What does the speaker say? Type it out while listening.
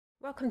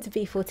Welcome to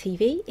B4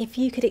 TV. If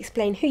you could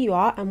explain who you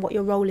are and what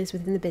your role is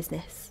within the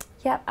business.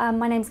 Yep,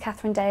 my name's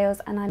Katherine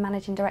Dales and I'm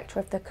Managing Director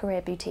of the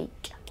Career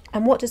Boutique.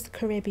 And what does the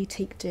Career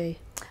Boutique do?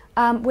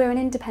 We're an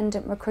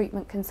independent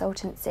recruitment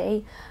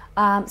consultancy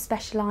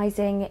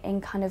specialising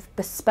in kind of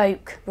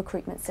bespoke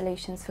recruitment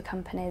solutions for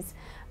companies.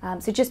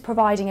 So just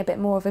providing a bit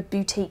more of a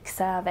boutique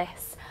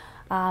service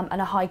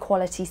and a high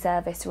quality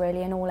service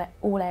really in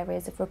all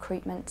areas of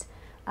recruitment.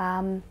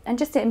 And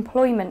just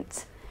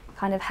employment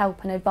kind of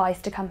help and advice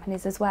to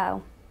companies as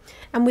well.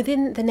 And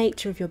within the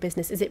nature of your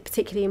business, is it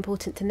particularly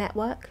important to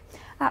network?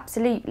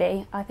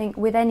 Absolutely. I think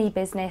with any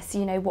business,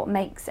 you know, what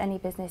makes any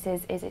business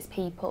is its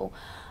people.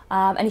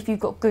 And if you've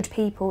got good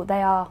people,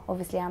 they are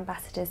obviously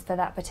ambassadors for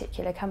that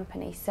particular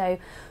company. So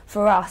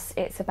for us,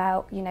 it's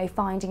about, you know,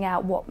 finding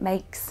out what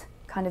makes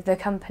kind of the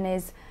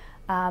companies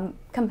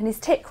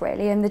tick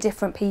really, and the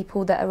different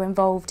people that are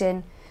involved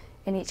in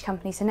each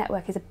company. So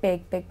network is a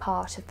big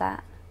part of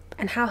that.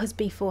 And how has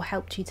B4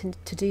 helped you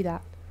to do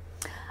that?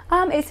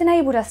 It's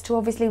enabled us to,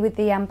 obviously with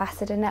the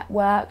ambassador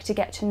network, to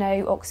get to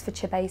know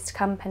Oxfordshire-based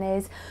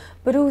companies,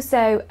 but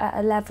also at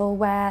a level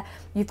where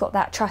you've got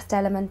that trust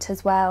element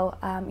as well.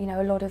 You know,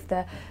 a lot of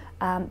the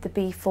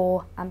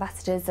B4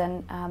 ambassadors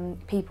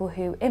and people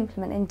who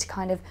implement into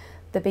kind of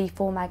the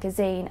B4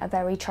 magazine are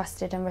very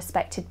trusted and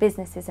respected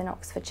businesses in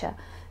Oxfordshire.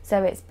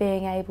 So it's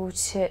being able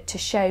to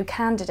show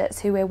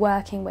candidates who we're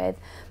working with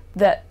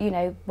that, you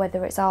know,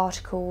 whether it's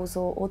articles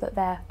or that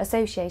they're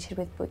associated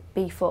with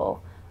B4.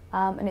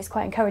 And it's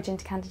quite encouraging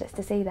to candidates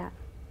to see that.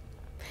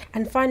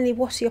 And finally,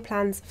 what are your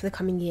plans for the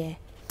coming year?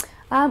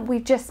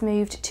 We've just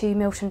moved to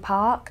Milton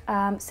Park,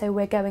 so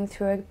we're going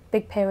through a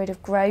big period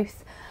of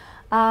growth.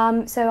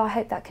 So I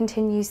hope that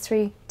continues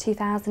through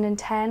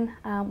 2010.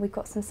 We've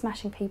got some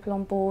smashing people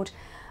on board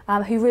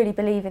who really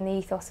believe in the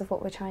ethos of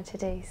what we're trying to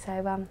do.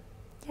 So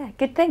yeah,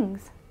 good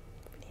things.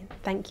 Brilliant.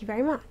 Thank you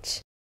very much.